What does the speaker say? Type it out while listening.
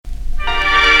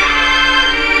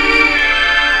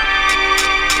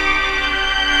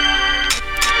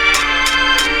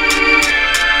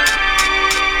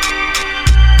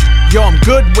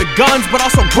good with guns, but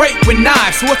also great with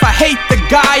knives. So if I hate the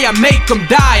guy, I make him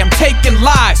die. I'm taking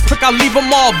lives, quick I leave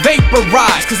them all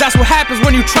vaporized. Cause that's what happens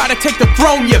when you try to take the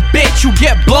throne, you bitch. You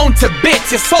get blown to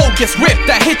bits, your soul gets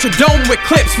ripped. I hit your dome with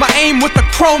clips, my aim with the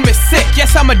chrome is sick.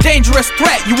 Yes, I'm a dangerous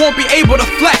threat, you won't be able to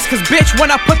flex. Cause bitch,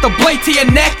 when I put the blade to your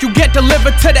neck, you get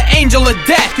delivered to the angel of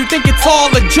death. You think it's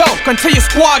all a joke until your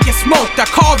squad gets smoked. I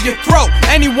carve your throat,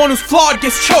 anyone who's flawed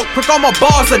gets choked. Quick, all my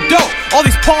bars are dope. All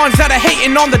these pawns that are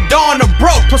hating on the dawn are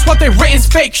broke. Plus what they written's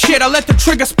fake shit, I let the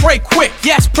trigger spray quick.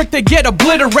 Yes, prick, they get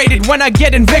obliterated. When I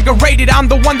get invigorated, I'm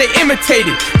the one they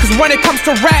imitated. Cause when it comes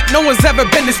to rap, no one's ever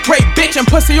been this great. Bitch, and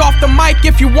pussy off the mic,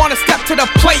 if you wanna step to the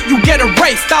plate, you get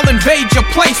erased. I'll invade your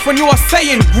place when you are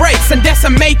saying grace and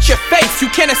decimate your face.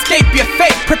 You can't escape your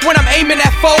fate. Prick, when I'm aiming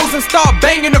at foes and start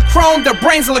banging the chrome, their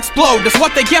brains will explode. That's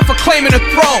what they get for claiming a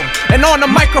throne. And on the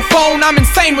microphone, I'm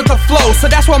insane with the flow. So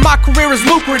that's why my career is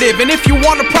lucrative. And if you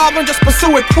want a problem, just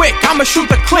pursue it quick. I'ma shoot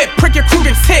the clip, prick, your crew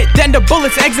gets hit. Then the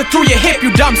bullets exit through your hip,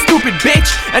 you dumb stupid bitch.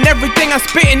 And everything I'm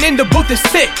spitting in the booth is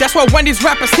sick. That's why when these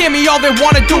rappers hear me, all they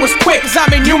wanna do is quit. Cause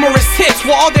I'm in numerous hits,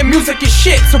 while all their music is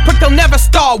shit. So prick, they'll never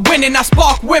start winning. I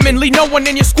spark women, leave no one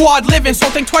in your squad living. So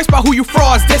think twice about who you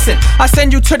frauds dissing. I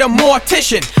send you to the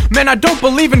mortician. Man, I don't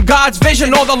believe in God's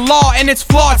vision or the law and its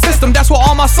flawed system. That's why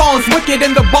all my songs wicked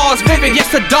and the bars vivid.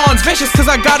 Yes, the dawn's vicious cause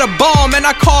I got a bomb and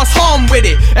I cause harm with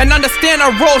it. And understand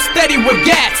I roll steady with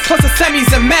gas, plus the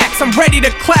semis and max. I'm ready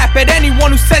to clap at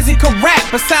anyone who says he can rap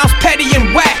but sounds petty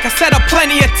and whack. I set up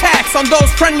plenty of attacks on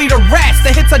those friendly to rats.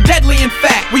 The hits are deadly in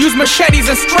fact. We use machetes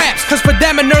and straps, cause for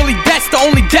them an early death's the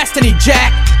only destiny,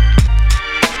 Jack.